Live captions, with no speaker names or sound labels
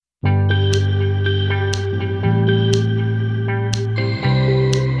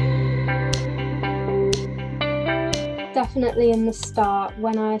definitely in the start,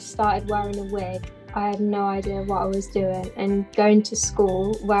 when I started wearing a wig, I had no idea what I was doing, and going to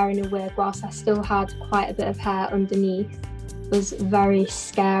school wearing a wig whilst I still had quite a bit of hair underneath was very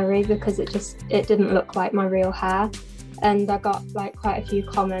scary because it didn't look like my real hair. And I got like quite a few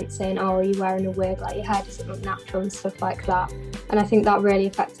comments saying, "Oh, are you wearing a wig? Like your hair doesn't look natural," and stuff like that. And I think that really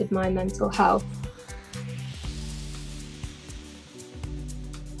affected my mental health.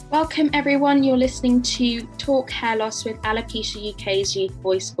 Welcome everyone, you're listening to Talk Hair Loss with Alopecia UK's Youth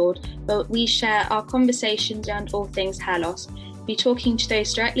Voice Board, where we share our conversations around all things hair loss. We'll be talking to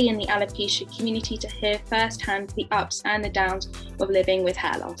those directly in the alopecia community to hear firsthand the ups and the downs of living with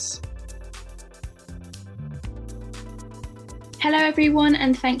hair loss. Hello everyone,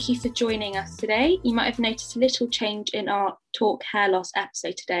 and thank you for joining us today. You might have noticed a little change in our Talk Hair Loss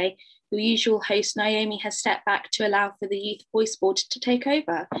episode today. Your usual host, Naomi, has stepped back to allow for the Youth Voice Board to take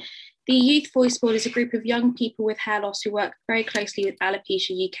over. The Youth Voice Board is a group of young people with hair loss who work very closely with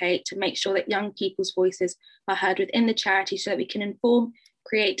Alopecia UK to make sure that young people's voices are heard within the charity so that we can inform,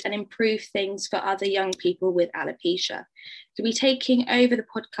 create and improve things for other young people with alopecia. We'll be taking over the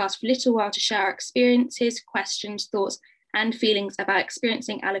podcast for a little while to share our experiences, questions, thoughts and feelings about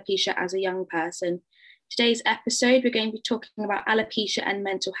experiencing alopecia as a young person. Today's episode, we're going to be talking about alopecia and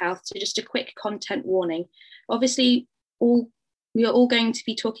mental health. So just a quick content warning. Obviously, we are all going to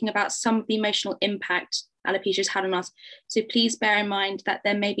be talking about some of the emotional impact alopecia has had on us. So please bear in mind that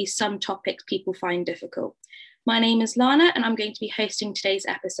there may be some topics people find difficult. My name is Lana and I'm going to be hosting today's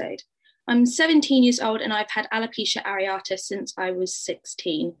episode. I'm 17 years old and I've had alopecia areata since I was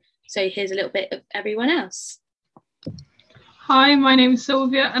 16. So here's a little bit of everyone else. Hi, my name is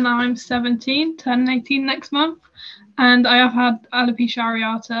Sylvia and I'm 17, turning 18 next month, and I have had alopecia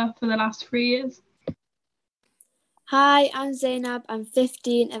areata for the last 3 years. Hi, I'm Zainab, I'm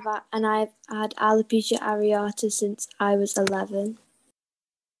 15 and I've had alopecia areata since I was 11.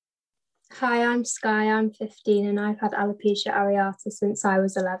 Hi, I'm Sky, I'm 15 and I've had alopecia areata since I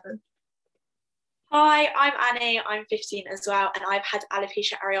was 11. Hi, I'm Annie, I'm 15 as well, and I've had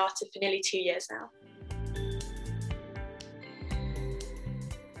alopecia areata for nearly 2 years now.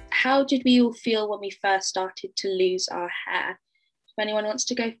 How did we all feel when we first started to lose our hair? If anyone wants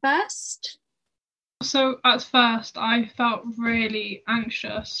to go first? So at first I felt really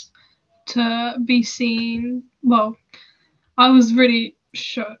anxious to be seen. Well, I was really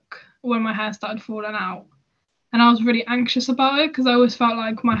shook when my hair started falling out, and I was really anxious about it because I always felt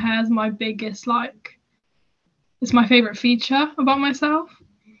like my hair is my biggest, it's my favourite feature about myself.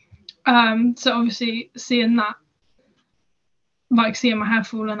 So obviously seeing my hair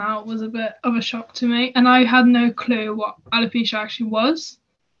falling out was a bit of a shock to me, and I had no clue what alopecia actually was.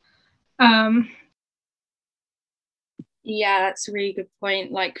 Yeah, that's a really good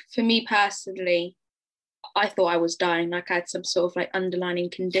point. Like for me personally, I thought I was dying, like I had some sort of like underlying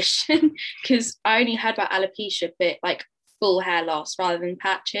condition because I only had about alopecia but like full hair loss rather than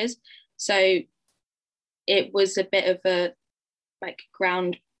patches. So it was a bit of a like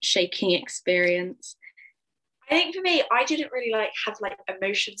ground shaking experience. I think for me, I didn't really have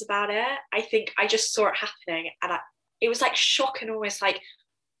emotions about it. I think I just saw it happening and it was like shock and almost like,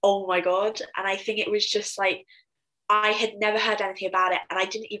 oh my God. And I think it was just like, I had never heard anything about it and I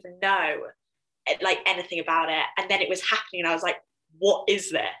didn't even know anything about it. And then it was happening and I was like, what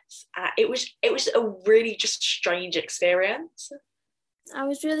is this? And it was a really just strange experience. I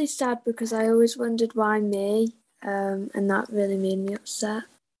was really sad because I always wondered why me, and that really made me upset.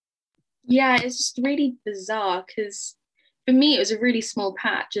 Yeah, it's just really bizarre because for me it was a really small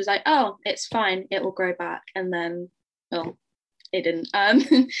patch. It was like, oh, it's fine, it will grow back, and then, well, it didn't.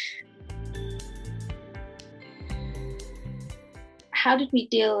 How did we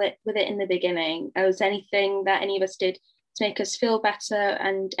deal with it in the beginning? Was there anything that any of us did to make us feel better,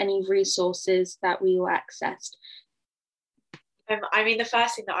 and any resources that we all accessed? I mean, the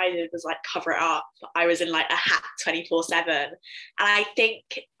first thing that I did was cover it up. I was in a hat 24/7. And I think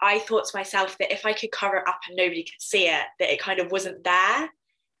I thought to myself that if I could cover it up and nobody could see it, that it kind of wasn't there.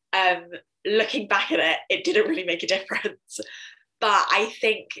 Looking back at it, it didn't really make a difference. But I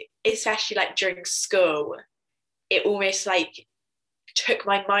think, especially during school, it almost took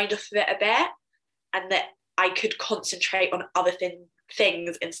my mind off of it a bit, and that I could concentrate on other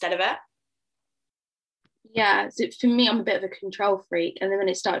things instead of it. Yeah, so for me, I'm a bit of a control freak, and then when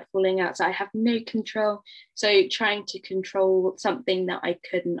it started falling out, so I have no control. So trying to control something that I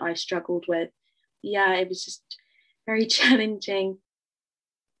couldn't, I struggled with. Yeah, it was just very challenging.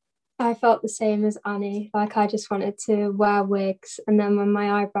 I felt the same as Annie. I just wanted to wear wigs, and then when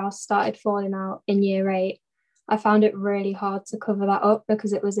my eyebrows started falling out in year 8, I found it really hard to cover that up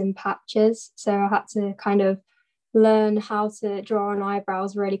because it was in patches. So I had to kind of learn how to draw on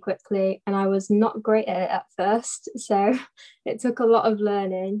eyebrows really quickly, and I was not great at it at first, so it took a lot of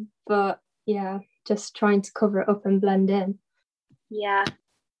learning, but yeah, just trying to cover it up and blend in. Yeah.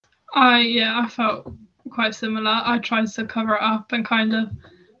 I felt quite similar. I tried to cover it up and kind of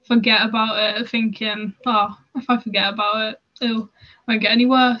forget about it, thinking, oh, if I forget about it, it won't get any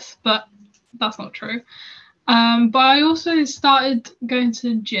worse, but that's not true. But I also started going to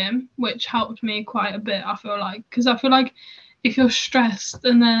the gym, which helped me quite a bit, I feel like, because I feel like if you're stressed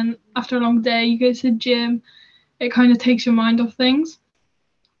and then after a long day you go to the gym, it kind of takes your mind off things.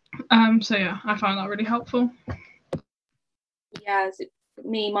 So yeah, I found that really helpful. Yeah,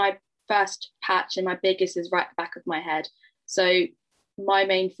 me, my first patch and my biggest is right at the back of my head. So my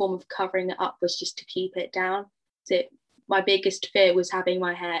main form of covering it up was just to keep it down. So my biggest fear was having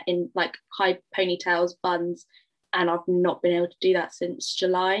my hair in like high ponytails, buns, and I've not been able to do that since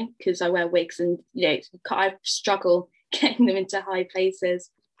July because I wear wigs and, you know, I struggle getting them into high places.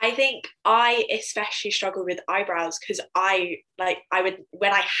 I think I especially struggled with eyebrows because I would,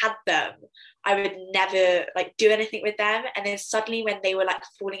 when I had them, I would never like do anything with them. And then suddenly when they were like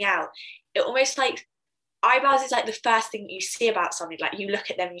falling out, it almost like eyebrows is like the first thing you see about something. Like you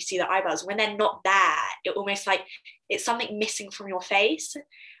look at them, you see the eyebrows. When they're not there, it almost like it's something missing from your face.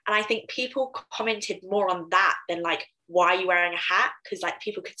 And I think people commented more on that than like, why are you wearing a hat? Because like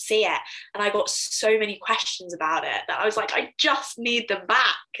people could see it. And I got so many questions about it that I was like, I just need them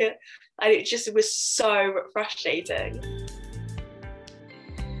back. And it was so frustrating.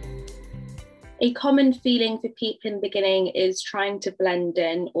 A common feeling for people in the beginning is trying to blend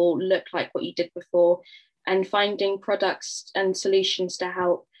in or look like what you did before and finding products and solutions to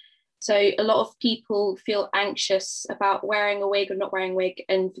help. So a lot of people feel anxious about wearing a wig or not wearing a wig.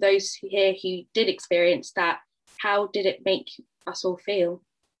 And for those here who did experience that, how did it make us all feel?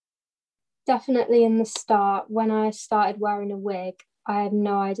 Definitely in the start, when I started wearing a wig, I had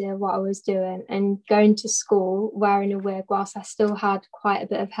no idea what I was doing. And going to school wearing a wig whilst I still had quite a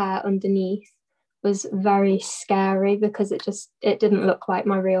bit of hair underneath was very scary because it didn't look like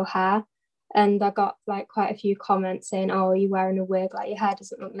my real hair. And I got like quite a few comments saying, oh, are you wearing a wig? Like your hair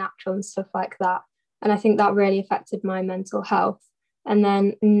doesn't look natural and stuff like that. And I think that really affected my mental health. And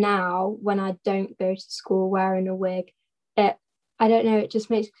then now when I don't go to school wearing a wig, I don't know, it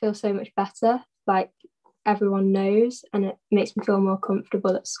just makes me feel so much better. Like everyone knows, and it makes me feel more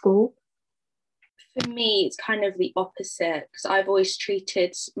comfortable at school. For me, it's kind of the opposite because I've always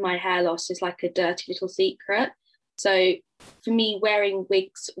treated my hair loss as like a dirty little secret. So for me, wearing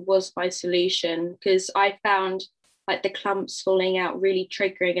wigs was my solution because I found like the clumps falling out really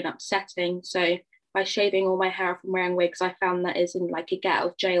triggering and upsetting. So by shaving all my hair off and wearing wigs, I found that isn't like a get out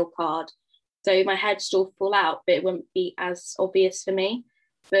of jail card. So my head still fall out, but it wouldn't be as obvious for me.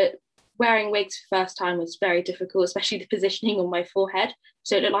 But wearing wigs for the first time was very difficult, especially the positioning on my forehead.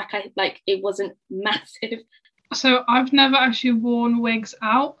 So it looked like it wasn't massive. So I've never actually worn wigs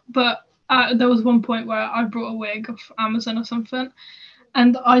out, but there was one point where I brought a wig off Amazon or something,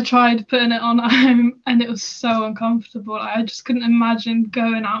 and I tried putting it on at home, and it was so uncomfortable. I just couldn't imagine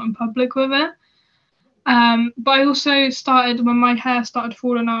going out in public with it. But I also started, when my hair started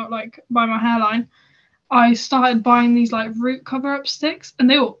falling out like by my hairline, I started buying these like root cover-up sticks, and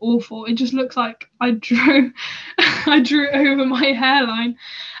they were awful. It just looks like I drew over my hairline.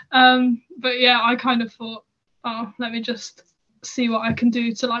 But yeah, I kind of thought, oh, let me just see what I can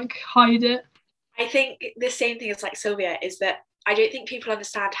do to like hide it. I think the same thing as like Sylvia is that I don't think people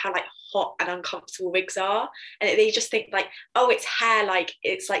understand how like hot and uncomfortable wigs are, and they just think like, oh, it's hair, like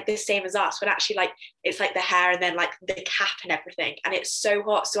it's like the same as us, when actually like it's like the hair and then like the cap and everything, and it's so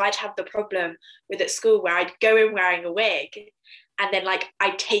hot. So I'd have the problem with at school where I'd go in wearing a wig and then like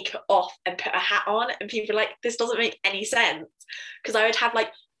I'd take it off and put a hat on, and people were like, this doesn't make any sense, because I would have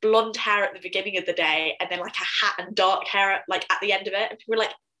like blonde hair at the beginning of the day and then like a hat and dark hair like at the end of it, and people were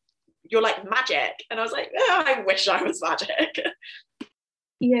like, you're like magic. And I was like, oh, I wish I was magic.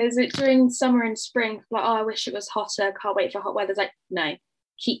 Yeah, is it during summer and spring? Like, oh, I wish it was hotter, can't wait for hot weather. It's like, no,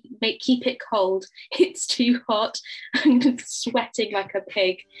 keep it cold. It's too hot. I'm sweating like a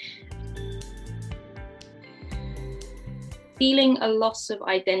pig. Feeling a loss of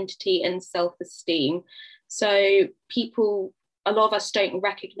identity and self-esteem. So a lot of us don't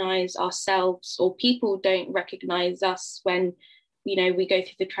recognise ourselves, or people don't recognise us when, you know, we go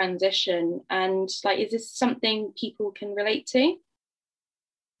through the transition. And like, is this something people can relate to?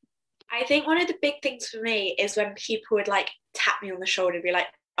 I think one of the big things for me is when people would like tap me on the shoulder and be like,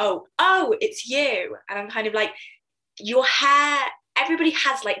 oh, it's you. And I'm kind of like, your hair, everybody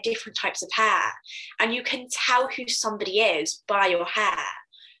has like different types of hair, and you can tell who somebody is by your hair.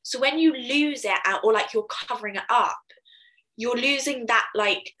 So when you lose it or like you're covering it up, you're losing that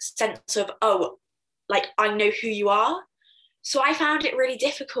like sense of, oh, like I know who you are. So I found it really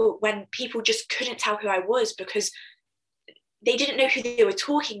difficult when people just couldn't tell who I was because they didn't know who they were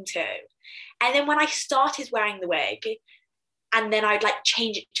talking to. And then when I started wearing the wig and then I'd like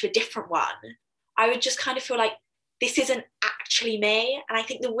change it to a different one, I would just kind of feel like this isn't actually me. And I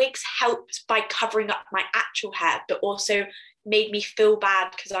think the wigs helped by covering up my actual hair, but also made me feel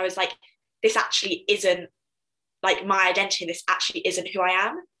bad because I was like, this actually isn't like my identity. This actually isn't who I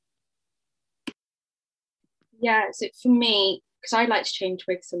am. Yeah, so for me, because I like to change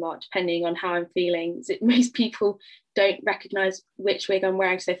wigs a lot depending on how I'm feeling, most people don't recognise which wig I'm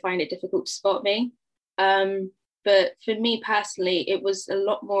wearing, so they find it difficult to spot me. But for me personally, it was a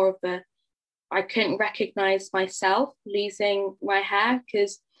lot more of I couldn't recognise myself losing my hair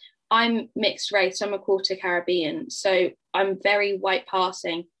because I'm mixed race, I'm a quarter Caribbean, so I'm very white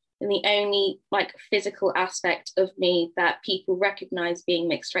passing, and the only like physical aspect of me that people recognise being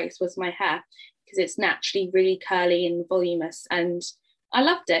mixed race was my hair, because it's naturally really curly and voluminous, and I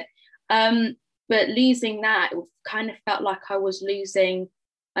loved it. But losing that, it kind of felt like I was losing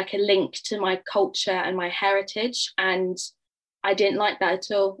like a link to my culture and my heritage, and I didn't like that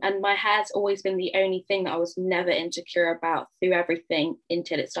at all. And my hair's always been the only thing that I was never insecure about through everything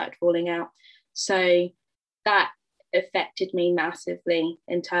until it started falling out. So that affected me massively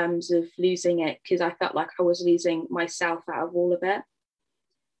in terms of losing it, because I felt like I was losing myself out of all of it.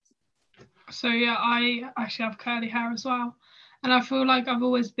 So yeah, I actually have curly hair as well. And I feel like I've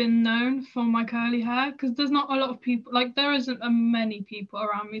always been known for my curly hair because there's not a lot of people, like there isn't many people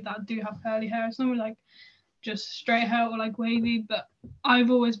around me that do have curly hair. It's normally like just straight hair or like wavy, but I've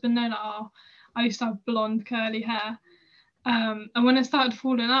always been known, I used to have blonde curly hair. And when it started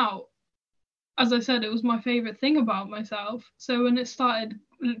falling out, as I said, it was my favourite thing about myself. So when it started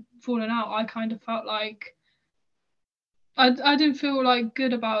falling out, I kind of felt like, I didn't feel like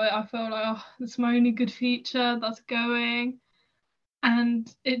good about it. I felt like, oh, it's my only good feature that's going.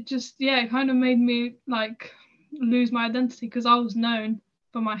 And it just, yeah, it kind of made me like lose my identity because I was known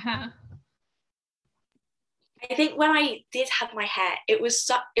for my hair. I think when I did have my hair, it was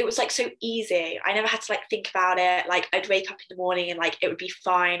like so easy. I never had to like think about it. Like I'd wake up in the morning and like it would be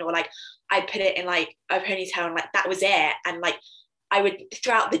fine, or like I'd put it in like a ponytail and like that was it. And like I would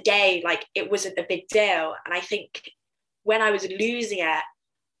throughout the day, like it wasn't a big deal. And I think when I was losing it,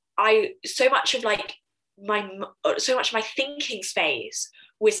 so much of my thinking space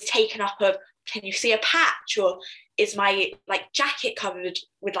was taken up of, can you see a patch, or is my like jacket covered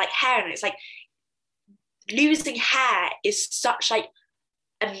with like hair? And it's like losing hair is such like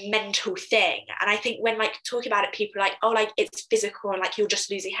a mental thing. And I think when like talking about it, people are like, oh, like it's physical and like you're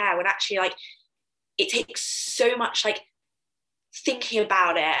just losing hair, when actually like it takes so much like thinking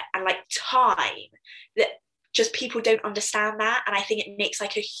about it and like time that just people don't understand that. And I think it makes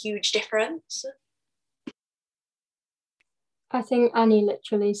like a huge difference. I think Annie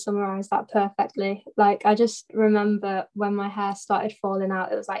literally summarised that perfectly. Like, I just remember when my hair started falling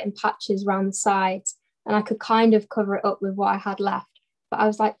out, it was like in patches around the sides, and I could kind of cover it up with what I had left. But I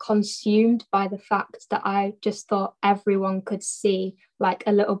was like consumed by the fact that I just thought everyone could see like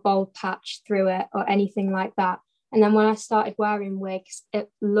a little bald patch through it or anything like that. And then when I started wearing wigs, it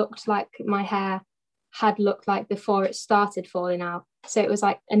looked like my hair had looked like before it started falling out. So it was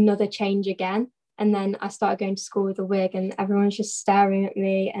like another change again. And then I started going to school with a wig and everyone's just staring at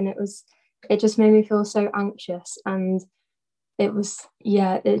me, and it just made me feel so anxious, and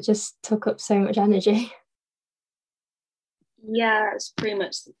it just took up so much energy. Yeah, it's pretty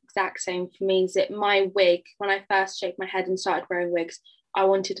much the exact same for me. Is it my wig, when I first shaved my head and started wearing wigs, I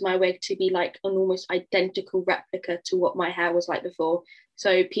wanted my wig to be like an almost identical replica to what my hair was like before.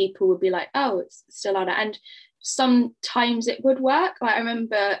 So people would be like, oh, it's still on it. And sometimes it would work. Like I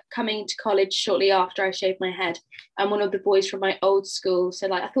remember coming to college shortly after I shaved my head, and one of the boys from my old school said,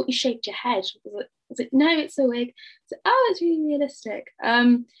 like, I thought you shaved your head. I was like, no, it's a wig. So, oh, it's really realistic.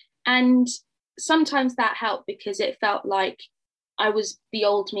 And sometimes that helped because it felt like I was the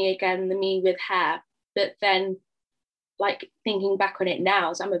old me again, the me with hair. But then, like, thinking back on it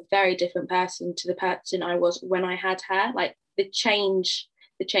now, so I'm a very different person to the person I was when I had hair. Like the change,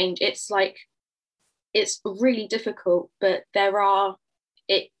 it's like, it's really difficult, but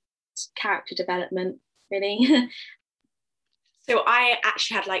it's character development, really. So I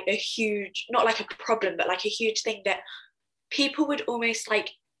actually had like a huge, not like a problem, but like a huge thing that people would almost like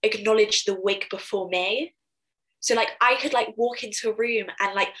acknowledge the wig before me. So like I could like walk into a room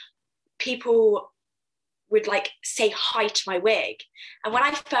and like people would like say hi to my wig. And when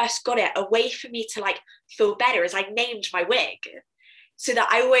I first got it, a way for me to like feel better is I named my wig. so that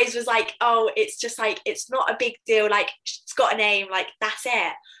I always was like, oh, it's just like, it's not a big deal, like it's got a name, like that's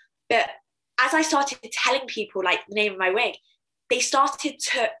it. But as I started telling people like the name of my wig, they started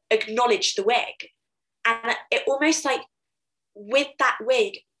to acknowledge the wig. And it almost like, with that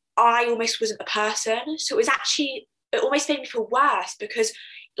wig, I almost wasn't a person. So it almost made me feel worse, because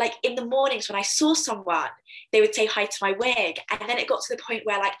like in the mornings when I saw someone, they would say hi to my wig. And then it got to the point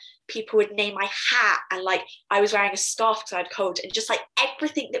where like people would name my hat, and like I was wearing a scarf because I had a cold, and just like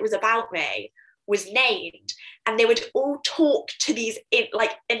everything that was about me was named. And they would all talk to these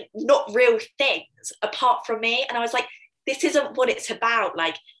not real things apart from me. And I was like, this isn't what it's about.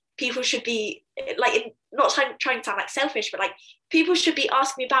 Like, people should be like, not trying to sound like selfish, but like people should be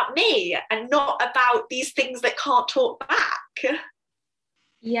asking me about me and not about these things that can't talk back.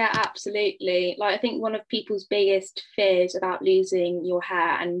 Yeah, absolutely. Like, I think one of people's biggest fears about losing your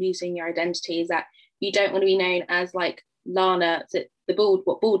hair and losing your identity is that you don't want to be known as like Lana,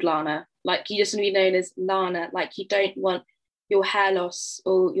 bald Lana. Like, you just want to be known as Lana. Like, you don't want your hair loss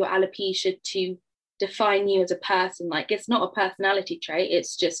or your alopecia to define you as a person. Like, it's not a personality trait,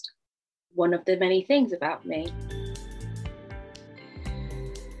 it's just one of the many things about me.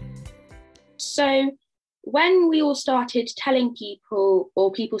 So when we all started telling people,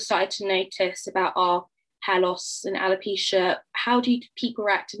 or people started to notice about our hair loss and alopecia, how do people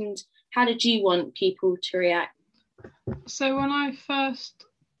react, and how did you want people to react? So when I first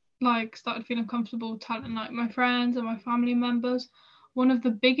started feeling comfortable telling like my friends and my family members, one of the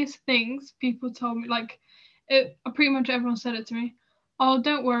biggest things people told me, pretty much everyone said it to me, oh,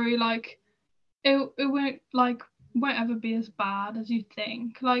 don't worry, like it won't ever be as bad as you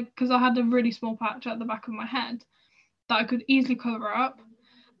think, like, because I had a really small patch at the back of my head that I could easily cover up,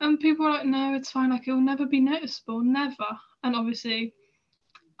 and people were like, no, it's fine, like it will never be noticeable, never. And obviously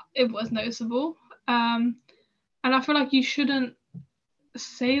it was noticeable, and I feel like you shouldn't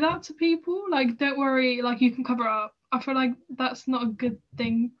say that to people, like, don't worry, like you can cover it up. I feel like that's not a good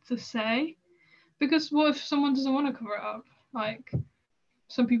thing to say, because what if someone doesn't want to cover it up? Like,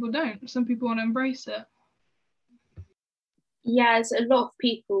 some people don't, some people want to embrace it. Yeah, there's a lot of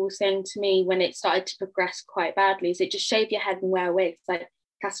people saying to me when it started to progress quite badly, is it just shave your head and wear a wig? It's like,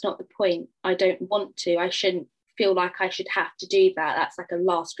 that's not the point. I don't want to. I shouldn't feel like I should have to do that. That's like a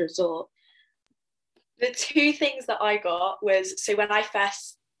last resort. The two things that I got was, so when I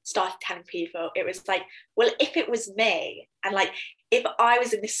first started telling people, it was like, well, if it was me, and like if I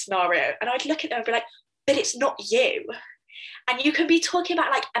was in this scenario, and I'd look at them and be like, but it's not you. And you can be talking about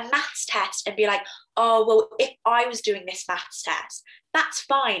like a maths test and be like, oh, well, if I was doing this maths test, that's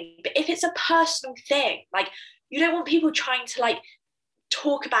fine. But if it's a personal thing, like, you don't want people trying to like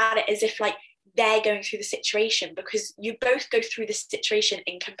talk about it as if like they're going through the situation, because you both go through the situation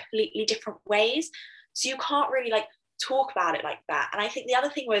in completely different ways. So you can't really like talk about it like that. And I think the other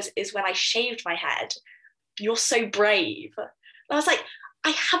thing is when I shaved my head, you're so brave. And I was like, I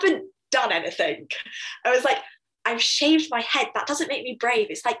haven't done anything. I was like, I've shaved my head. That doesn't make me brave.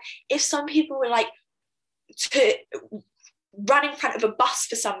 It's like, if some people were like to run in front of a bus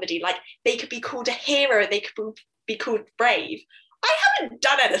for somebody, like they could be called a hero, they could be called brave. I haven't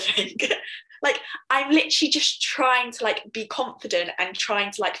done anything. Like, I'm literally just trying to like be confident and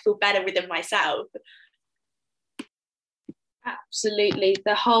trying to like feel better within myself. Absolutely.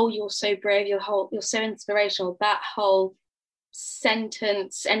 The whole "you're so brave," you're so inspirational, that whole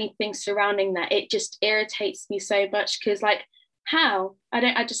sentence, anything surrounding that, it just irritates me so much, because like, how?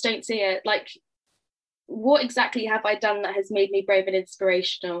 I just don't see it. Like, what exactly have I done that has made me brave and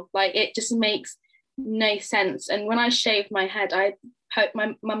inspirational? Like, it just makes no sense. And when I shaved my head,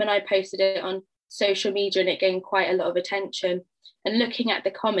 my mum and I posted it on social media, and it gained quite a lot of attention. And looking at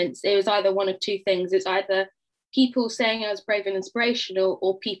the comments, it was either one of two things. It's either people saying I was brave and inspirational,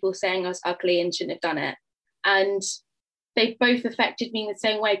 or people saying I was ugly and shouldn't have done it. And they both affected me in the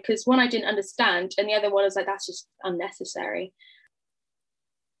same way, because one I didn't understand, and the other one was like, that's just unnecessary.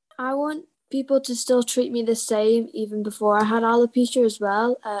 I want people to still treat me the same even before I had alopecia as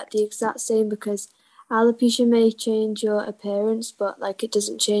well, the exact same, because alopecia may change your appearance, but like it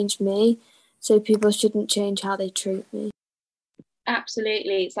doesn't change me, so people shouldn't change how they treat me.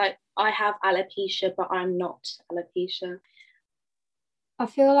 Absolutely. It's like, I have alopecia, but I'm not alopecia. I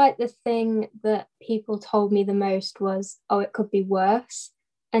feel like the thing that people told me the most was, oh, it could be worse.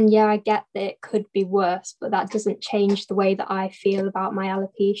 And yeah, I get that it could be worse, but that doesn't change the way that I feel about my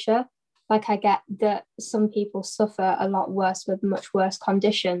alopecia. Like, I get that some people suffer a lot worse with much worse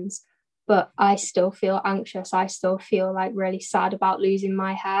conditions, but I still feel anxious. I still feel like really sad about losing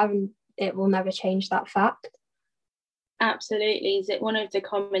my hair, and it will never change that fact. Absolutely. One of the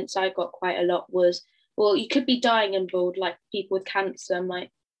comments I got quite a lot was, or you could be dying and bald, like people with cancer. I'm like,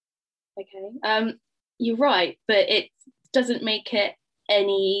 okay, you're right, but it doesn't make it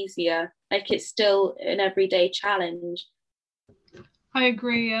any easier. Like, it's still an everyday challenge. I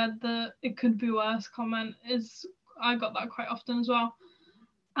agree. Yeah, the "it could be worse" comment I got that quite often as well.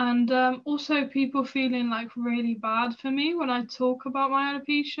 And also people feeling like really bad for me when I talk about my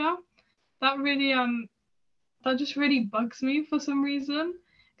alopecia. That really that just really bugs me for some reason,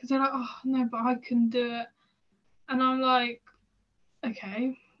 because they're like, "Oh no, but I can do it," and I'm like,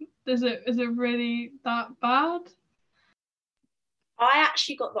 okay, is it really that bad? I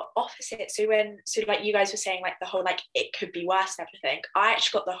actually got the opposite. So like you guys were saying, like the whole like it could be worse and everything, I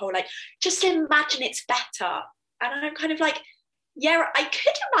actually got the whole like, just imagine it's better. And I'm kind of like, yeah, I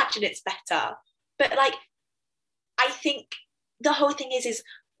could imagine it's better, but like I think the whole thing is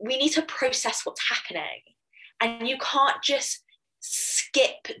we need to process what's happening, and you can't just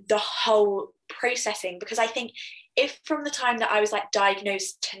skip the whole processing, because I think if from the time that I was like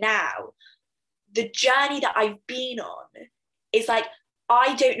diagnosed to now, the journey that I've been on is like,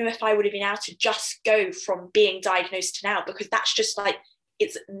 I don't know if I would have been able to just go from being diagnosed to now, because that's just like,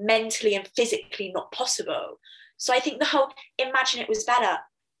 it's mentally and physically not possible. So I think the whole imagine it was better,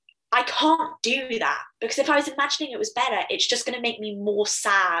 I can't do that, because if I was imagining it was better, it's just going to make me more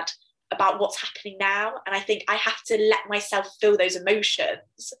sad about what's happening now. And I think I have to let myself feel those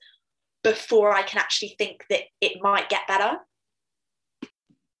emotions before I can actually think that it might get better.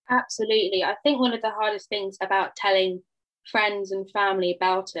 Absolutely. I think one of the hardest things about telling friends and family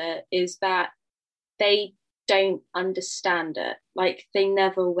about it is that they don't understand it. Like, they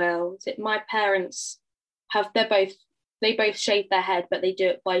never will. My parents they both shave their head, but they do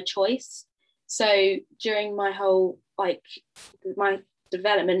it by choice. So during my whole like my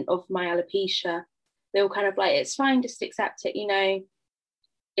development of my alopecia, they were kind of like, it's fine, just accept it, you know,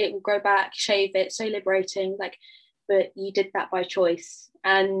 it will grow back, shave it, so liberating. Like, but you did that by choice.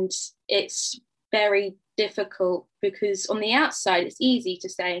 And it's very difficult, because on the outside it's easy to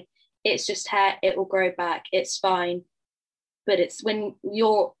say it's just hair, it will grow back, it's fine. But it's when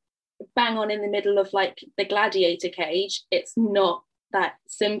you're bang on in the middle of like the gladiator cage, it's not that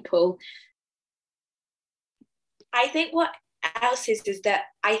simple. I think what else is that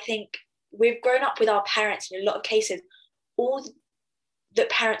I think we've grown up with our parents, in a lot of cases all that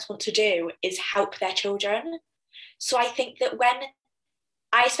parents want to do is help their children. So I think that when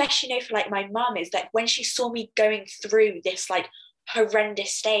I especially know for like my mum, is that when she saw me going through this like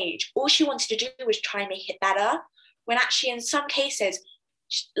horrendous stage, all she wanted to do was try and make it better, when actually in some cases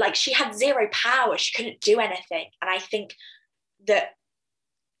like she had zero power, she couldn't do anything. And I think that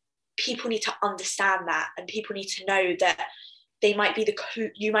people need to understand that, and people need to know that you might be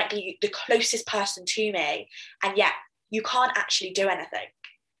the closest person to me, and yet you can't actually do anything,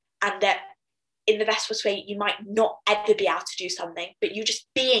 and that in the best possible way you might not ever be able to do something, but you just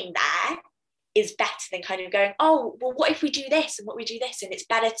being there is better than kind of going, oh well, what if we do this and what we do this, and it's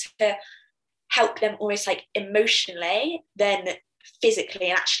better to help them almost like emotionally than physically,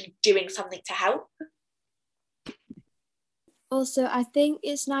 and actually doing something to help. Also, I think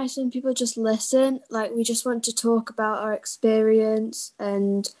it's nice when people just listen. Like, we just want to talk about our experience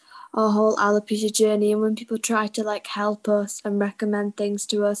and our whole alopecia journey, and when people try to like help us and recommend things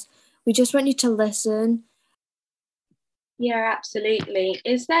to us, we just want you to listen. Yeah, absolutely.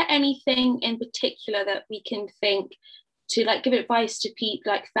 Is there anything in particular that we can think to like give advice to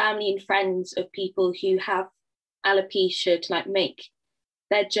people, like family and friends of people who have alopecia, to like make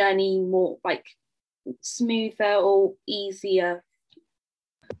their journey more like smoother or easier?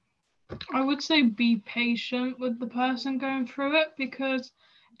 I would say be patient with the person going through it, because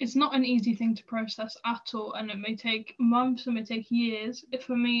it's not an easy thing to process at all, and it may take months, it may take years.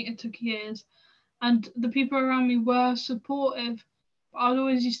 For me, it took years, and the people around me were supportive. I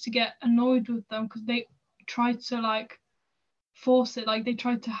always used to get annoyed with them because they tried to like force it, like they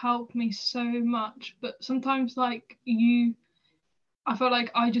tried to help me so much, but sometimes like I felt like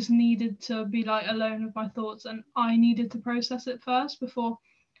I just needed to be like alone with my thoughts, and I needed to process it first before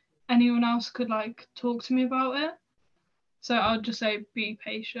anyone else could like talk to me about it. So I'll just say be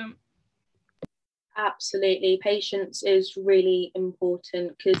patient. Absolutely. Patience is really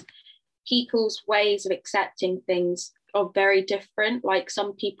important, because people's ways of accepting things are very different. Like,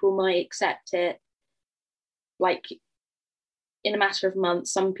 some people might accept it like in a matter of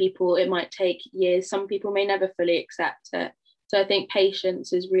months, some people it might take years, some people may never fully accept it. So I think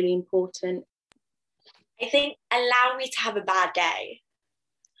patience is really important. I think allow me to have a bad day,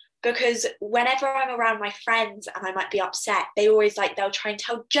 because whenever I'm around my friends and I might be upset, they'll try and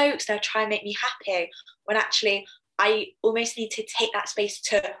tell jokes, they'll try and make me happy, when actually I almost need to take that space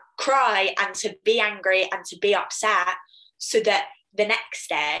to cry and to be angry and to be upset, so that the next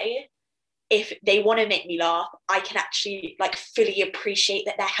day, if they want to make me laugh, I can actually like fully appreciate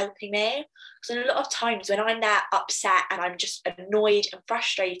that they're helping me. Because a lot of times when I'm there upset and I'm just annoyed and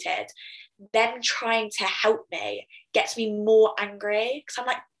frustrated, them trying to help me gets me more angry, because I'm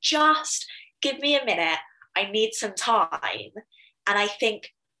like, just give me a minute, I need some time. And I think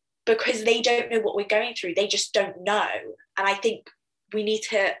because they don't know what we're going through, they just don't know. And I think they need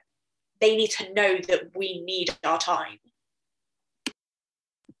to know that we need our time.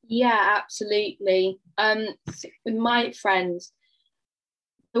 Yeah, absolutely. With my friends,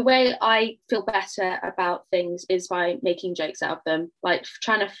 the way I feel better about things is by making jokes out of them, like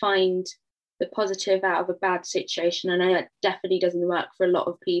trying to find the positive out of a bad situation. I know that definitely doesn't work for a lot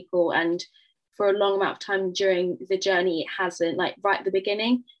of people, and for a long amount of time during the journey, it hasn't. Like right at the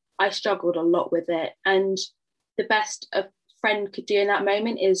beginning, I struggled a lot with it, and the best a friend could do in that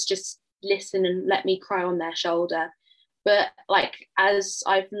moment is just listen and let me cry on their shoulder. But like as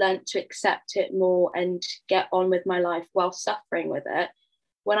I've learned to accept it more and get on with my life while suffering with it,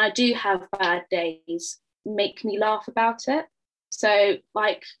 when I do have bad days, make me laugh about it. So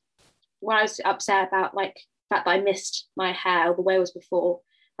like when I was upset about like the fact that I missed my hair or the way it was before,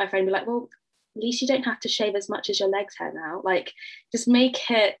 my friend would be like, well, at least you don't have to shave as much as your legs hair now. Like just make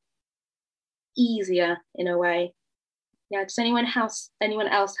it easier in a way. Yeah, does anyone else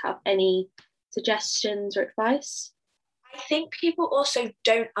have any suggestions or advice? I think people also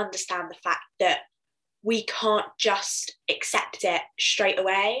don't understand the fact that we can't just accept it straight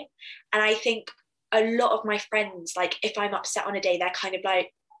away. And I think a lot of my friends, like if I'm upset on a day, they're kind of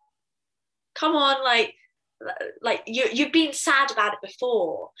like, come on, like you've been sad about it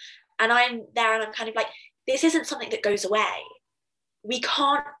before. And I'm there and I'm kind of like, this isn't something that goes away. We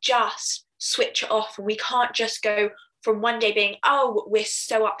can't just switch it off, and we can't just go from one day being, oh, we're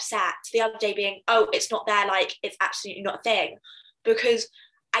so upset, to the other day being, oh, it's not there, like it's absolutely not a thing. Because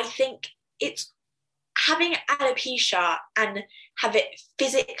I think it's having alopecia and have it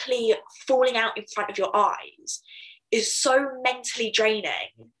physically falling out in front of your eyes is so mentally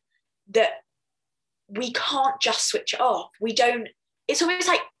draining that we can't just switch it off. It's almost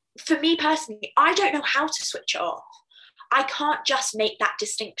like, for me personally, I don't know how to switch it off. I can't just make that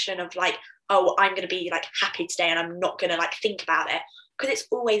distinction of like, oh, I'm going to be like happy today and I'm not going to like think about it, because it's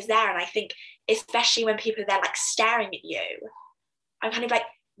always there. And I think especially when people are there like staring at you, I'm kind of like,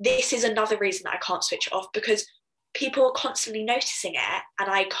 this is another reason that I can't switch it off, because people are constantly noticing it and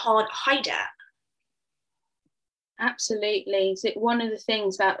I can't hide it. Absolutely. So one of the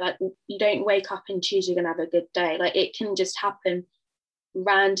things that like you don't wake up and choose you're going to have a good day. Like it can just happen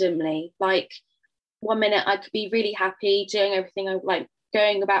randomly. Like one minute I could be really happy doing everything I like,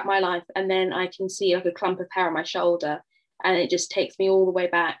 going about my life, and then I can see like a clump of hair on my shoulder and it just takes me all the way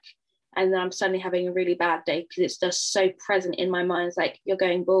back, and then I'm suddenly having a really bad day because it's just so present in my mind. It's like, you're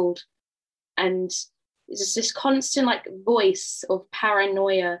going bald. And it's just this constant like voice of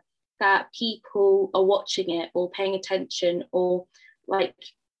paranoia that people are watching it or paying attention, or like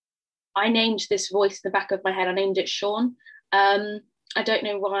I named this voice in the back of my head, I named it Sean. I don't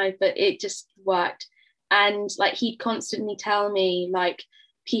know why, but it just worked. And like he'd constantly tell me like,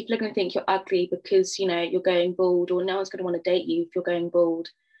 people are going to think you're ugly because, you know, you're going bald, or no one's going to want to date you if you're going bald.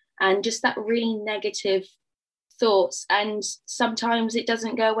 And just that really negative thoughts. And sometimes it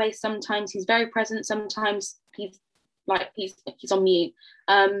doesn't go away. Sometimes he's very present. Sometimes he's on mute.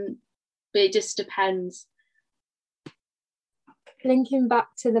 But it just depends. Linking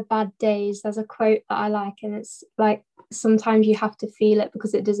back to the bad days, there's a quote that I like, and it's like, sometimes you have to feel it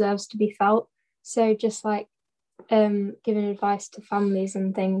because it deserves to be felt. So just like giving advice to families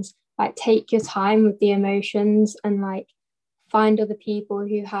and things, like take your time with the emotions and like find other people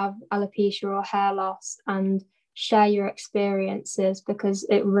who have alopecia or hair loss and share your experiences, because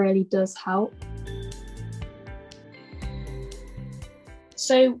it really does help.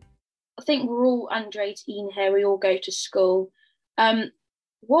 So I think we're all under 18 here, we all go to school.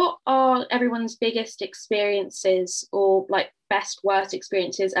 What are everyone's biggest experiences, or like best worst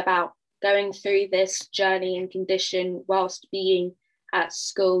experiences about going through this journey and condition whilst being at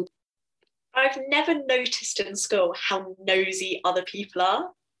school? I've never noticed in school how nosy other people are.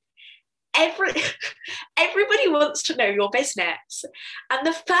 Everybody wants to know your business. And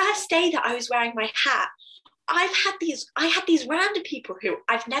the first day that I was wearing my hat, I had these random people who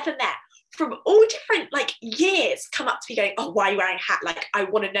I've never met from all different like years come up to me going, oh, why are you wearing a hat? Like, I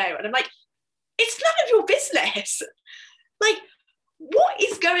want to know. And I'm like, it's none of your business. Like, what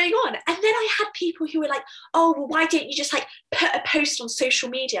is going on? And then I had people who were like, oh, well, why don't you just like put a post on social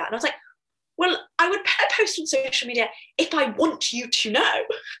media? And I was like, well, I would put a post on social media if I want you to know.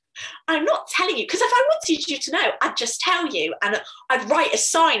 I'm not telling you, because if I wanted you to know, I'd just tell you, and I'd write a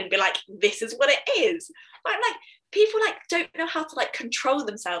sign and be like, this is what it is. But like, people like don't know how to like control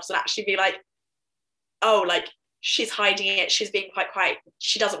themselves and actually be like, oh, like, she's hiding it, she's being quite quiet,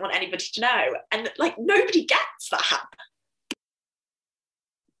 she doesn't want anybody to know. And like, nobody gets that.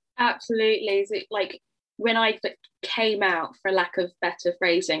 Absolutely. So, like, when I came out, for lack of better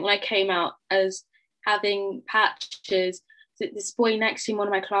phrasing, when I came out as having patches, this boy next to me in one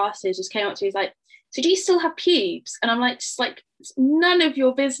of my classes just came up to me, he's like, so do you still have pubes? And I'm like, just like, it's none of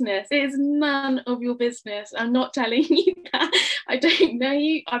your business. It is none of your business. I'm not telling you that. I don't know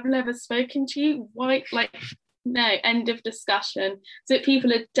you. I've never spoken to you. Why? Like, no, end of discussion. So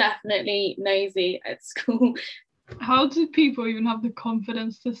people are definitely nosy at school. How do people even have the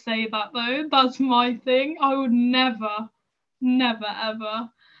confidence to say that though? That's my thing. I would never ever.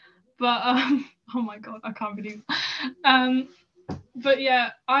 But oh my god, I can't believe but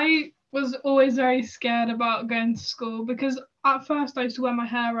yeah, I was always very scared about going to school, because at first I used to wear my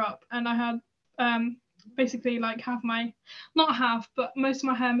hair up, and I had basically like most of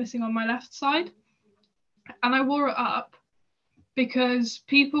my hair missing on my left side, and I wore it up because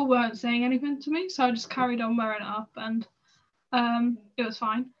people weren't saying anything to me, so I just carried on wearing it up, and it was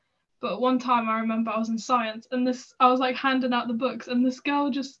fine. But one time I remember I was in science, and I was like handing out the books, and this girl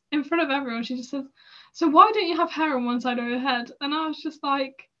just in front of everyone, she just says, so why don't you have hair on one side of your head? And I was just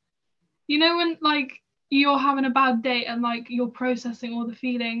like, you know, when like you're having a bad day and like you're processing all the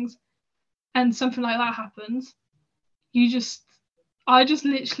feelings and something like that happens, I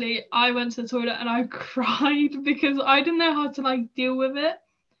went to the toilet and I cried because I didn't know how to like deal with it.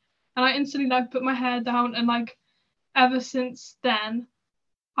 And I instantly like put my hair down, and like ever since then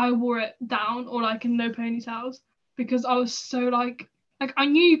I wore it down or like in no ponytails, because I was so like I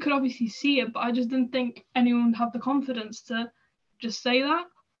knew you could obviously see it, but I just didn't think anyone would have the confidence to just say that.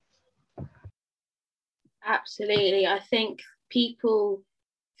 Absolutely. I think people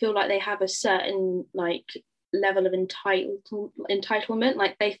feel like they have a certain like level of entitlement,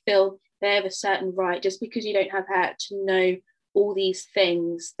 like they feel they have a certain right just because you don't have hair to know all these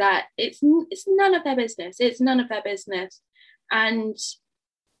things, that it's none of their business. It's none of their business. And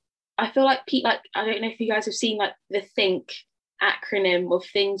I feel like I don't know if you guys have seen like the THINK acronym of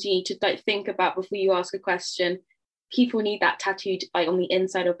things you need to like think about before you ask a question. People need that tattooed like on the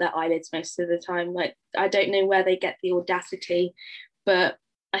inside of their eyelids most of the time. Like, I don't know where they get the audacity, but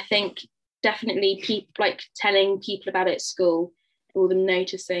I think definitely like telling people about it at school or them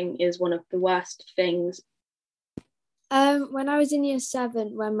noticing is one of the worst things. When I was in year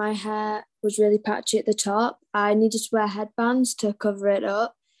 7, when my hair was really patchy at the top, I needed to wear headbands to cover it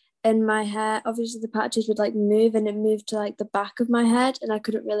up. And my hair, obviously the patches would like move, and it moved to like the back of my head, and I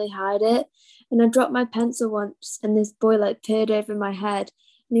couldn't really hide it. And I dropped my pencil once, and this boy like peered over my head,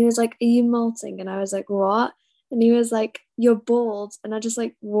 and he was like, are you molting? And I was like, what? And he was like, you're bald. And I just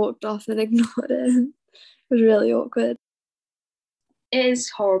like walked off and ignored him. It was really awkward. It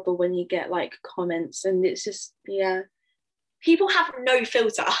is horrible when you get like comments, and it's just, yeah. People have no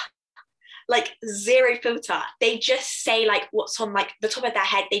filter. Like zero filter. They just say like what's on like the top of their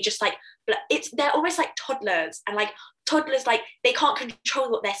head. They just like, they're almost like toddlers, and like toddlers, like they can't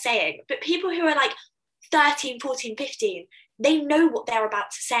control what they're saying. But people who are like 13, 14, 15, they know what they're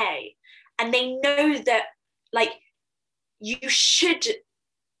about to say, and they know that like you should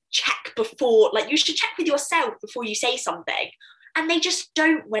check before, like you should check with yourself before you say something, and they just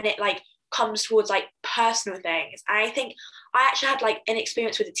don't when it like comes towards like personal things. And I think I actually had like an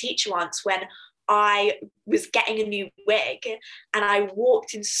experience with a teacher once when I was getting a new wig, and I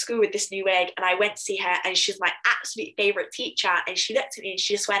walked into school with this new wig, and I went to see her, and she's my absolute favorite teacher, and she looked at me and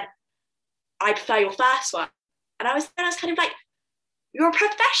she just went, I prefer your first one. And I was kind of like, you're a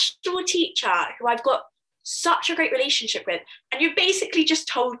professional teacher who I've got such a great relationship with, and you basically just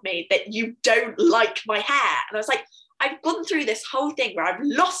told me that you don't like my hair. And I was like, I've gone through this whole thing where I've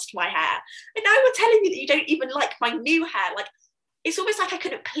lost my hair, and now you're telling me that you don't even like my new hair. Like, it's almost like I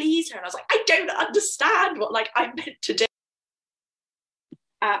couldn't please her, and I was like, I don't understand what like I'm meant to do.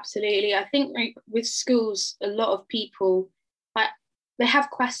 Absolutely. I think like, with schools, a lot of people like they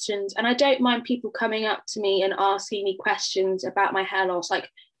have questions, and I don't mind people coming up to me and asking me questions about my hair loss, like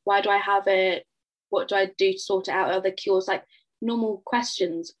why do I have it, what do I do to sort it out, other cures, like normal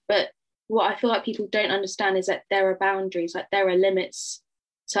questions. But what I feel like people don't understand is that there are boundaries, like there are limits.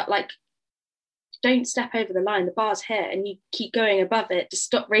 So like, don't step over the line, the bar's here, and you keep going above it, just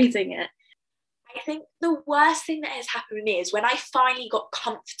stop raising it. I think the worst thing that has happened with me is when I finally got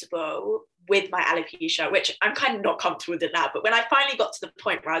comfortable with my alopecia, which I'm kind of not comfortable with it now, but when I finally got to the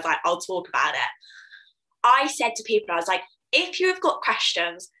point where I was like, I'll talk about it, I said to people, I was like, if you have got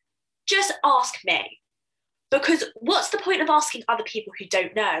questions, just ask me. Because what's the point of asking other people who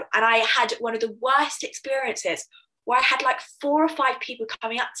don't know? And I had one of the worst experiences where I had like 4 or 5 people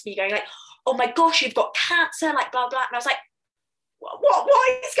coming up to me going like, oh my gosh, you've got cancer, like blah, blah. And I was like,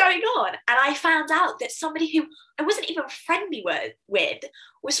 what is going on? And I found out that somebody who I wasn't even friendly with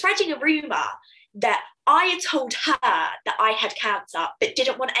was spreading a rumour that I had told her that I had cancer, but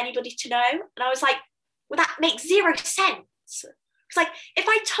didn't want anybody to know. And I was like, well, that makes 0 sense. It's like, if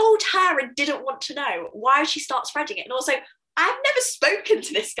I told her and didn't want to know, why would she start spreading it? And also, I've never spoken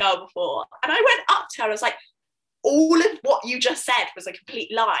to this girl before. And I went up to her and I was like, all of what you just said was a complete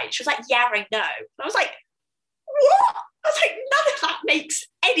lie. She was like, yeah, I know. And I was like, what? I was like, none of that makes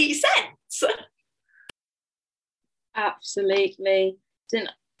any sense. Absolutely.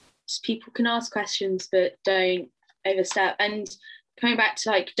 People can ask questions, but don't overstep. And coming back to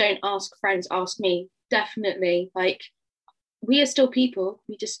like, don't ask friends, ask me. Definitely. Like, we are still people,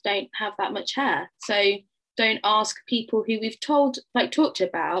 we just don't have that much hair. So don't ask people who we've talked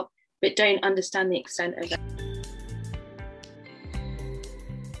about, but don't understand the extent of it.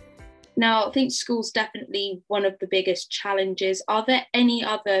 Now, I think school's definitely one of the biggest challenges. Are there any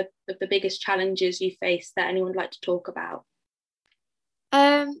other of the biggest challenges you face that anyone would like to talk about?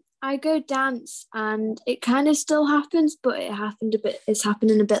 I go dance and it kind of still happens, but it's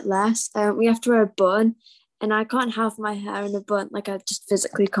happening a bit less. We have to wear a bun. And I can't have my hair in a bun, like I just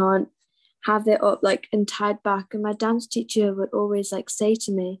physically can't have it up like and tied back. And my dance teacher would always like say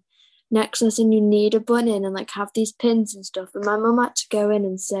to me, next lesson you need a bun in and like have these pins and stuff. And my mum had to go in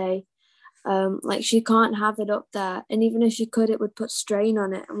and say, like she can't have it up there. And even if she could, it would put strain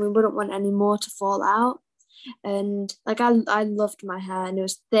on it and we wouldn't want any more to fall out. And like I loved my hair and it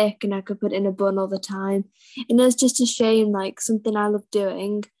was thick and I could put it in a bun all the time. And it's just a shame, like something I love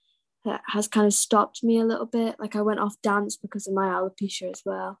doing that has kind of stopped me a little bit. Like I went off dance because of my alopecia as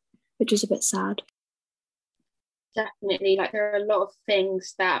well, which is a bit sad. Definitely, like there are a lot of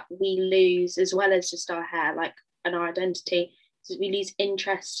things that we lose as well as just our hair, like, and our identity. So we lose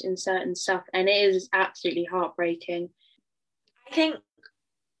interest in certain stuff and it is absolutely heartbreaking. I think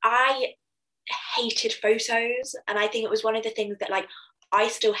I hated photos and I think it was one of the things that like I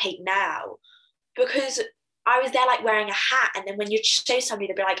still hate now, because I was there like wearing a hat, and then when you show somebody,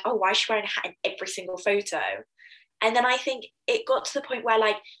 they'd be like, oh, why is she wearing a hat in every single photo? And then I think it got to the point where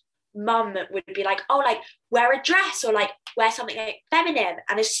like mum would be like, oh, like wear a dress or like wear something like feminine.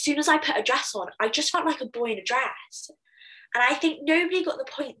 And as soon as I put a dress on, I just felt like a boy in a dress. And I think nobody got the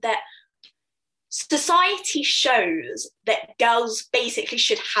point that society shows that girls basically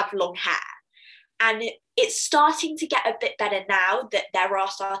should have long hair. And it's starting to get a bit better now that there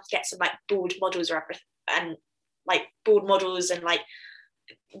are starting to get some like bald models or everything. And like bald models and like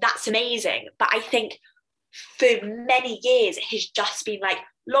that's amazing, but I think for many years it has just been like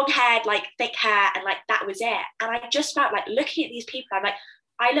long haired, like thick hair, and like that was it. And I just felt like looking at these people, I'm like,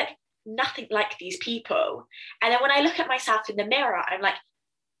 I look nothing like these people. And then when I look at myself in the mirror, I'm like,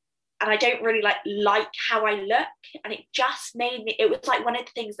 and I don't really like how I look. And it just made me, it was like one of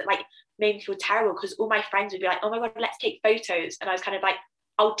the things that like made me feel terrible, because all my friends would be like, oh my god, let's take photos, and I was kind of like,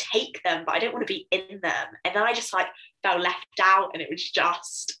 I'll take them, but I don't want to be in them. And then I just like felt left out, and it was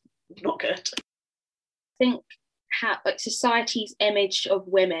just not good. I think how like society's image of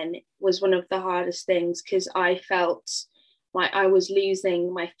women was one of the hardest things, because I felt like I was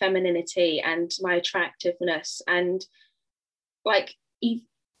losing my femininity and my attractiveness. And like you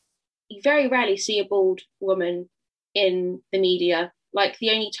very rarely see a bald woman in the media. Like the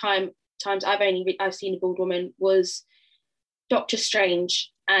only times I've seen a bald woman was Doctor Strange,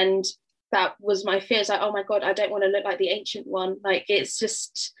 and that was my fears. Like, oh my god, I don't want to look like the Ancient One. Like, it's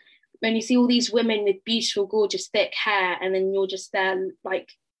just when you see all these women with beautiful, gorgeous, thick hair, and then you're just there like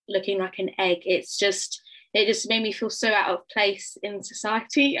looking like an egg. It just made me feel so out of place in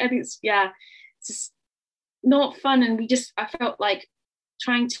society, and it's just not fun. And I felt like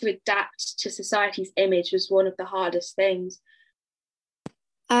trying to adapt to society's image was one of the hardest things.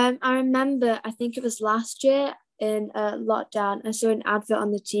 I remember, I think it was last year in lockdown, I saw an advert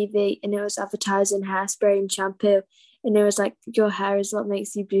on the TV and it was advertising hairspray and shampoo, and it was like, your hair is what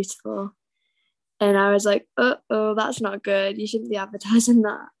makes you beautiful. And I was like, oh, that's not good. You shouldn't be advertising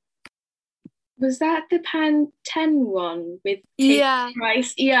that. Was that the Pantene one with Kate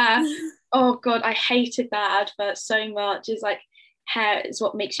Price? Yeah. Oh god, I hated that advert so much. It's like, hair is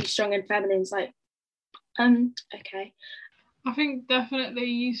what makes you strong and feminine. It's like, okay. I think definitely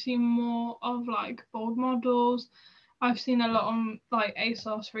you see more of like bold models. I've seen a lot on like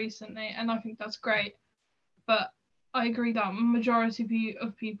ASOS recently, and I think that's great. But I agree that majority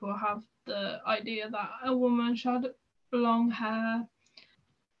of people have the idea that a woman should have long hair.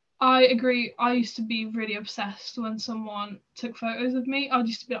 I agree. I used to be really obsessed when someone took photos of me. I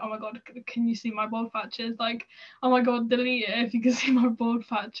used to be like, oh my God, can you see my bald patches? Like, oh my God, delete it if you can see my bald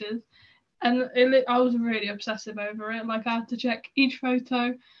patches. And I was really obsessive over it. Like, I had to check each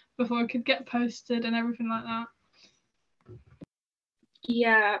photo before it could get posted and everything like that.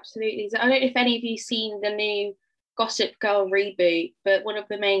 Yeah, absolutely. So I don't know if any of you seen the new Gossip Girl reboot, but one of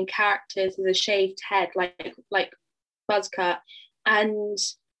the main characters is a shaved head, like buzz cut, and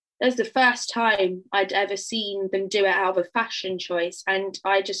that's the first time I'd ever seen them do it out of a fashion choice, and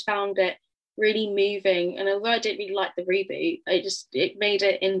I just found it really moving. And although I didn't really like the reboot, it made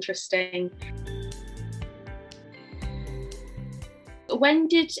it interesting. When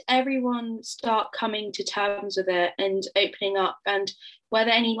did everyone start coming to terms with it and opening up? And were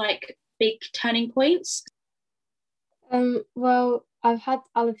there any like big turning points? Well, I've had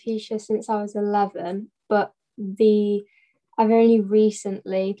alopecia since I was 11, but I've only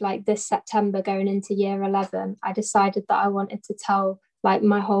recently, like this September going into year 11, I decided that I wanted to tell like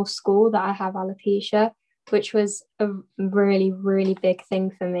my whole school that I have alopecia, which was a really, really big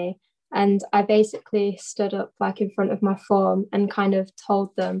thing for me. And I basically stood up like in front of my form and kind of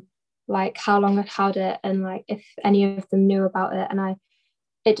told them like how long I'd had it and like if any of them knew about it. And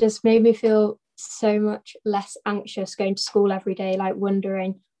it just made me feel so much less anxious going to school every day, like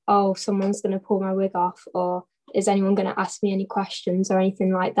wondering, oh, someone's going to pull my wig off, or is anyone going to ask me any questions or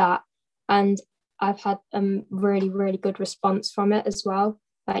anything like that. And I've had a really, really good response from it as well.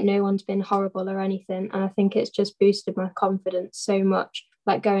 Like no one's been horrible or anything. And I think it's just boosted my confidence so much,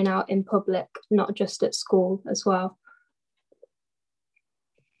 like going out in public, not just at school as well.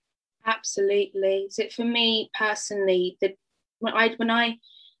 Absolutely. So for me personally, when I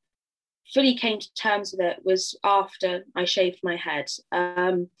fully came to terms with it was after I shaved my head.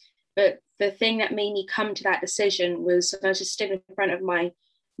 But the thing that made me come to that decision was I was just stood in front of my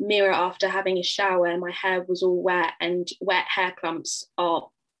mirror after having a shower and my hair was all wet, and wet hair clumps are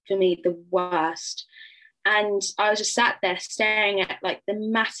for me the worst. And I was just sat there staring at like the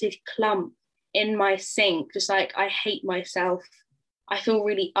massive clump in my sink, just like, I hate myself. I feel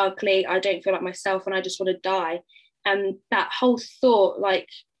really ugly. I don't feel like myself and I just want to die. And that whole thought, like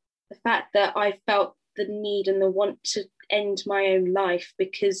the fact that I felt the need and the want to end my own life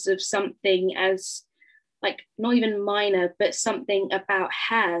because of something as like not even minor, but something about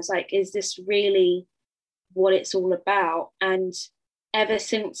hairs, like, is this really what it's all about? And ever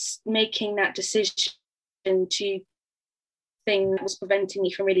since making that decision to thing that was preventing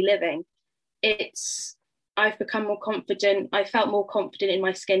me from really living, I've become more confident. I felt more confident in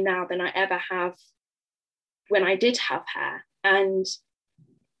my skin now than I ever have when I did have hair. And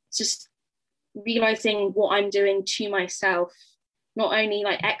just realizing what I'm doing to myself, not only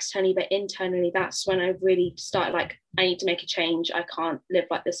like externally but internally, that's when I really started like, I need to make a change. I can't live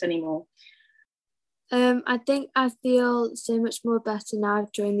like this anymore. I think I feel so much more better now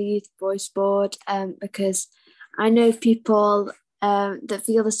I've joined the Youth Voice Board, because I know people that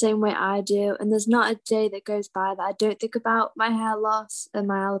feel the same way I do, and there's not a day that goes by that I don't think about my hair loss and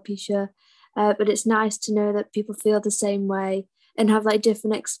my alopecia, but it's nice to know that people feel the same way and have like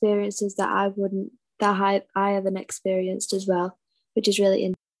different experiences that I haven't experienced as well, which is really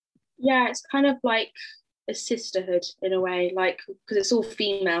interesting. Yeah, it's kind of like a sisterhood in a way, like, because it's all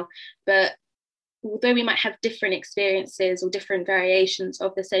female, but although we might have different experiences or different variations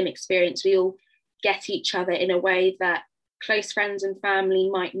of the same experience, we all get each other in a way that close friends and family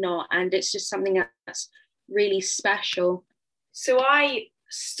might not. And it's just something that's really special. So I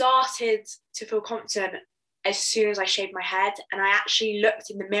started to feel confident as soon as I shaved my head, and I actually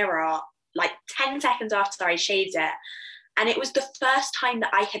looked in the mirror like 10 seconds after I shaved it. And it was the first time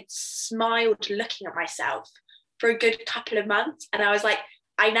that I had smiled looking at myself for a good couple of months. And I was like,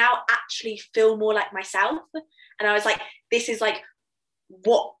 I now actually feel more like myself. And I was like, this is like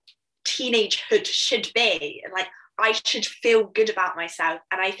what teenagehood should be. And like, I should feel good about myself.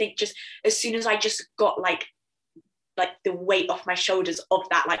 And I think just as soon as I just got like the weight off my shoulders of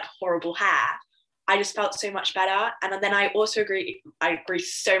that like horrible hair, I just felt so much better. And then I also agree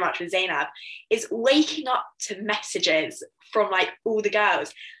so much with Zainab, is waking up to messages from like all the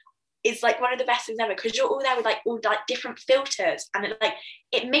girls. It's like one of the best things ever, because you're all there with like all like different filters, and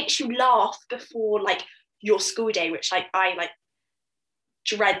it makes you laugh before like your school day, which like I like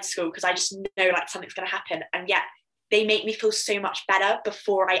dread school because I just know like something's going to happen, and yet they make me feel so much better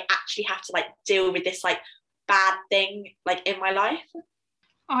before I actually have to like deal with this like bad thing like in my life.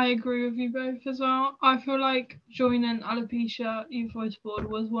 I agree with you both as well. I feel like joining Alopecia Youth Voice Board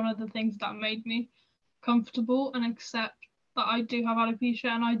was one of the things that made me comfortable and accept that I do have alopecia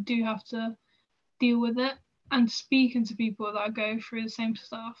and I do have to deal with it. And speaking to people that go through the same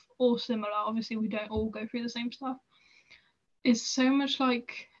stuff or similar, obviously we don't all go through the same stuff, is so much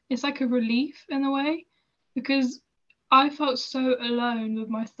like, it's like a relief in a way, because I felt so alone with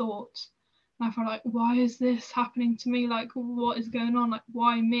my thoughts. And I felt like, why is this happening to me? Like, what is going on? Like,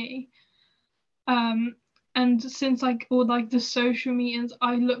 why me? And since like all like the social meetings,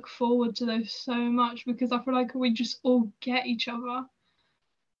 I look forward to those so much because I feel like we just all get each other.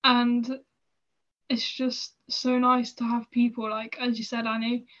 And it's just so nice to have people, like, as you said,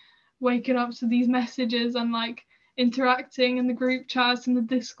 Annie, waking up to these messages and like interacting in the group chats and the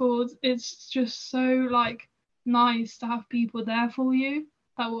Discords. It's just so like nice to have people there for you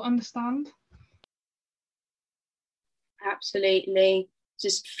that will understand. Absolutely.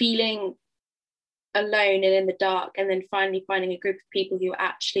 Just feeling alone and in the dark, and then finally finding a group of people who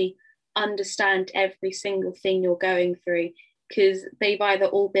actually understand every single thing you're going through, because they've either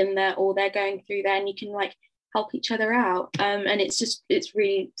all been there or they're going through there, and you can like help each other out. And it's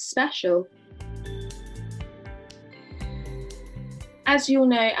really special. As you all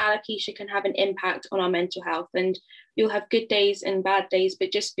know, alopecia can have an impact on our mental health, and you'll have good days and bad days,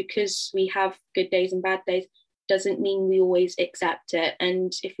 but just because we have good days and bad days doesn't mean we always accept it.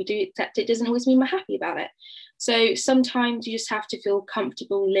 And if we do accept it, doesn't always mean we're happy about it. So sometimes you just have to feel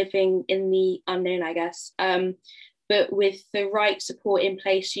comfortable living in the unknown, I guess. But with the right support in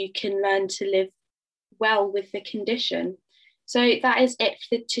place, you can learn to live well with the condition. So that is it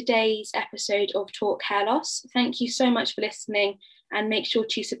for today's episode of Talk Hair Loss. Thank you so much for listening, and make sure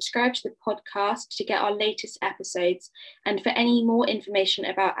to subscribe to the podcast to get our latest episodes. And for any more information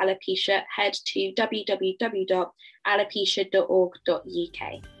about alopecia, head to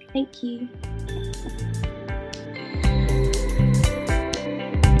www.alopecia.org.uk. Thank you.